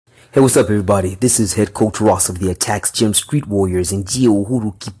Hey, what's up, everybody? This is head coach Ross of the Attacks Gym Street Warriors in Njiya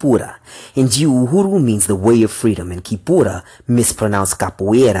Uhuru Kipura. Njiya Uhuru means the way of freedom, and Kipura, mispronounced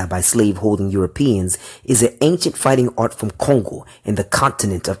capoeira by slave-holding Europeans, is an ancient fighting art from Congo in the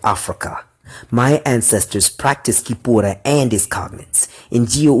continent of Africa. My ancestors practiced Kipura and its cognates.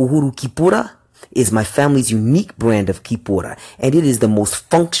 Njiya Uhuru Kipura is my family's unique brand of Kipura, and it is the most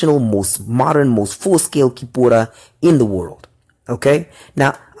functional, most modern, most full-scale Kipura in the world. Okay?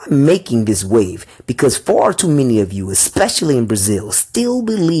 Now, I'm making this wave because far too many of you, especially in Brazil, still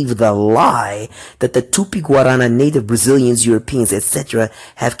believe the lie that the Tupi-Guarana, native Brazilians, Europeans, etc.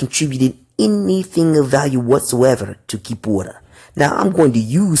 have contributed anything of value whatsoever to Kipura. Now, I'm going to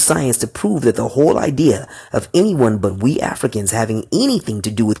use science to prove that the whole idea of anyone but we Africans having anything to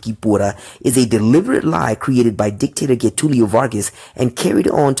do with Kipura is a deliberate lie created by dictator Getulio Vargas and carried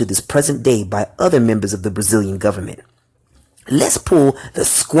on to this present day by other members of the Brazilian government. Let's pull the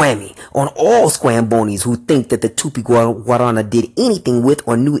squammy on all squambonis who think that the Tupi-Guarana did anything with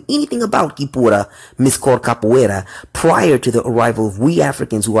or knew anything about Kipura, miscalled capoeira, prior to the arrival of we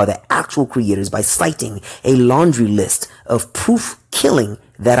Africans who are the actual creators by citing a laundry list of proof killing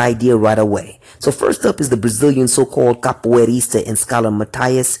that idea right away. So first up is the Brazilian so-called capoeirista and scholar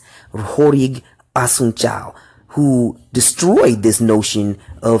Matthias Rohrig Assunção, who destroyed this notion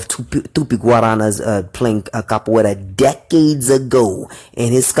of Tupi-Guarana's playing capoeira decades ago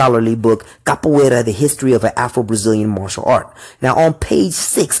in his scholarly book, Capoeira, The History of an Afro-Brazilian Martial Art. Now, on page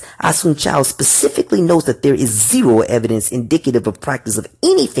 6, Assunção specifically notes that there is zero evidence indicative of practice of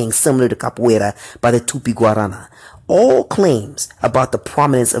anything similar to capoeira by the Tupi-Guarana. All claims about the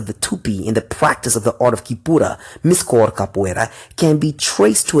prominence of the Tupi in the practice of the art of Kipura, miscalled capoeira, can be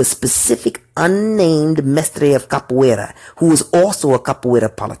traced to a specific unnamed mestre of capoeira, who was also a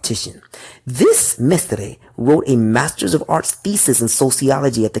capoeira politician. This mestre wrote a Master's of Arts thesis in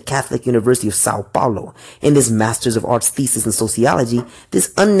sociology at the Catholic University of Sao Paulo. In this Master's of Arts thesis in sociology,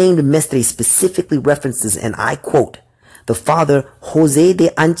 this unnamed mestre specifically references, and I quote, the father José de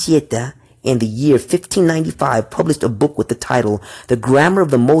Anchieta, in the year 1595, published a book with the title, The Grammar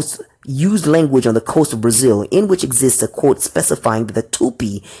of the Most Used Language on the Coast of Brazil, in which exists a quote specifying that the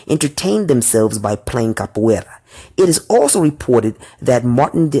Tupi entertained themselves by playing capoeira. It is also reported that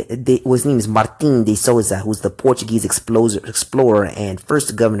his name is Martim de Souza, who's the Portuguese explorer and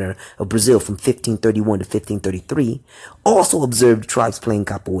first governor of Brazil from 1531 to 1533, also observed tribes playing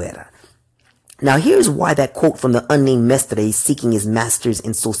capoeira. Now, here's why that quote from the unnamed mestre seeking his master's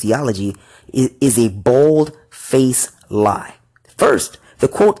in sociology is a bold-faced lie. First, the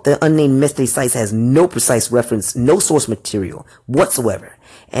quote the unnamed mestre cites has no precise reference, no source material whatsoever.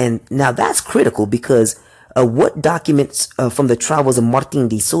 And now that's critical because what documents from the travels of Martim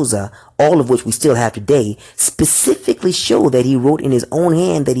de Souza, all of which we still have today, specifically show that he wrote in his own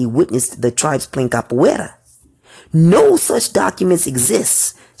hand that he witnessed the tribes playing capoeira. No such documents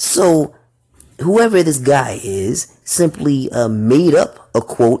exist. So whoever this guy is simply made up a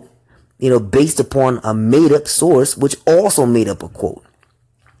quote, based upon a made-up source, which also made up a quote.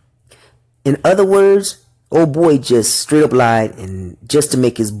 In other words, old boy just straight up lied, and just to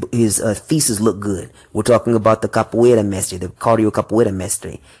make his thesis look good. We're talking about the capoeira mestre, the cardio capoeira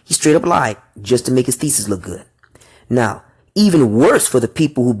mestre. He straight up lied just to make his thesis look good. Now, even worse for the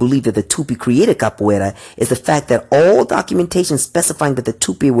people who believe that the Tupi created capoeira is the fact that all documentation specifying that the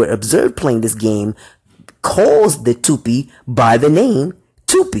Tupi were observed playing this game calls the Tupi by the name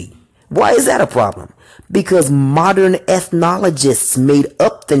Tupi. Why is that a problem? Because modern ethnologists made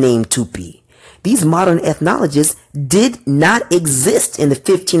up the name Tupi. These modern ethnologists did not exist in the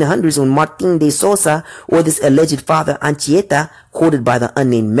 1500s when Martim de Souza, or this alleged father Anchieta, quoted by the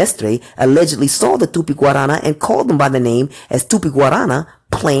unnamed mestre, allegedly saw the Tupi-Guarana and called them by the name as Tupi-Guarana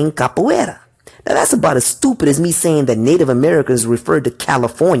playing capoeira. Now that's about as stupid as me saying that Native Americans referred to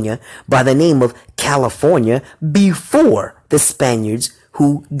California by the name of California before the Spaniards,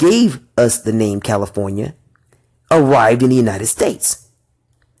 who gave us the name California, arrived in the United States.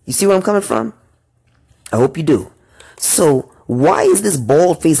 You see where I'm coming from? I hope you do. So why is this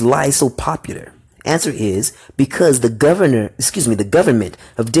bald-faced lie so popular? Answer is because the government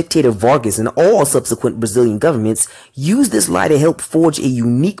of dictator Vargas and all subsequent Brazilian governments used this lie to help forge a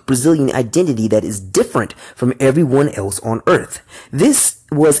unique Brazilian identity that is different from everyone else on earth. This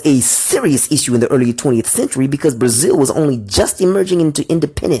was a serious issue in the early 20th century because Brazil was only just emerging into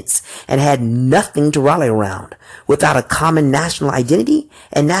independence and had nothing to rally around. Without a common national identity,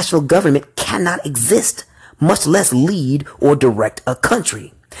 a national government cannot exist, much less lead or direct a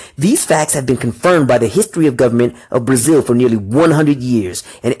country. These facts have been confirmed by the history of government of Brazil for nearly 100 years,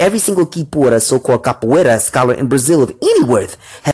 and every single Kipura, so-called capoeira scholar in Brazil of any worth